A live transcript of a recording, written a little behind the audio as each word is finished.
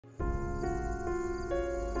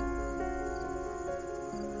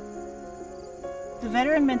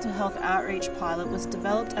Veteran Mental Health Outreach Pilot was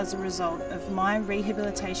developed as a result of my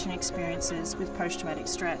rehabilitation experiences with post-traumatic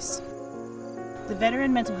stress. The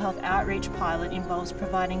Veteran Mental Health Outreach Pilot involves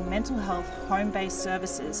providing mental health home-based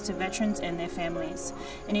services to veterans and their families,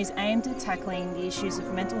 and is aimed at tackling the issues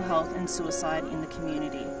of mental health and suicide in the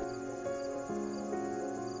community.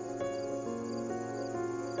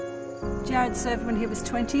 Jared served when he was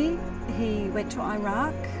 20. He went to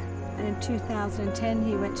Iraq, and in 2010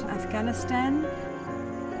 he went to Afghanistan.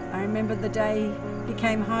 I remember the day he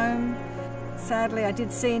came home. Sadly, I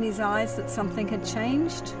did see in his eyes that something had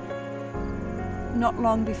changed. Not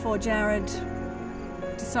long before Jared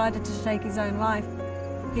decided to take his own life,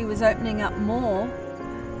 he was opening up more,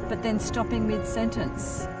 but then stopping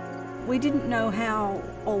mid-sentence. We didn't know how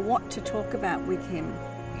or what to talk about with him.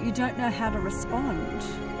 You don't know how to respond.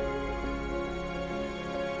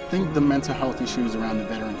 I think the mental health issues around the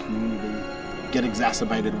veteran community get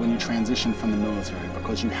exacerbated when you transition from the military,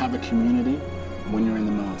 because you have a community when you're in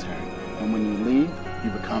the military, and when you leave you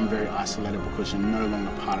become very isolated because you're no longer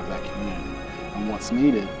part of that community. And what's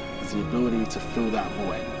needed is the ability to fill that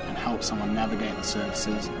void and help someone navigate the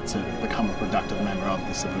services to become a productive member of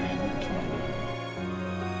the civilian community.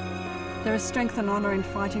 There is strength and honour in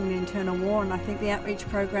fighting the internal war, and I think the outreach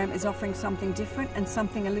program is offering something different and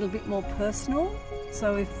something a little bit more personal.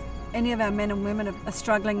 So if any of our men and women are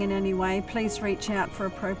struggling in any way, please reach out for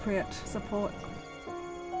appropriate support.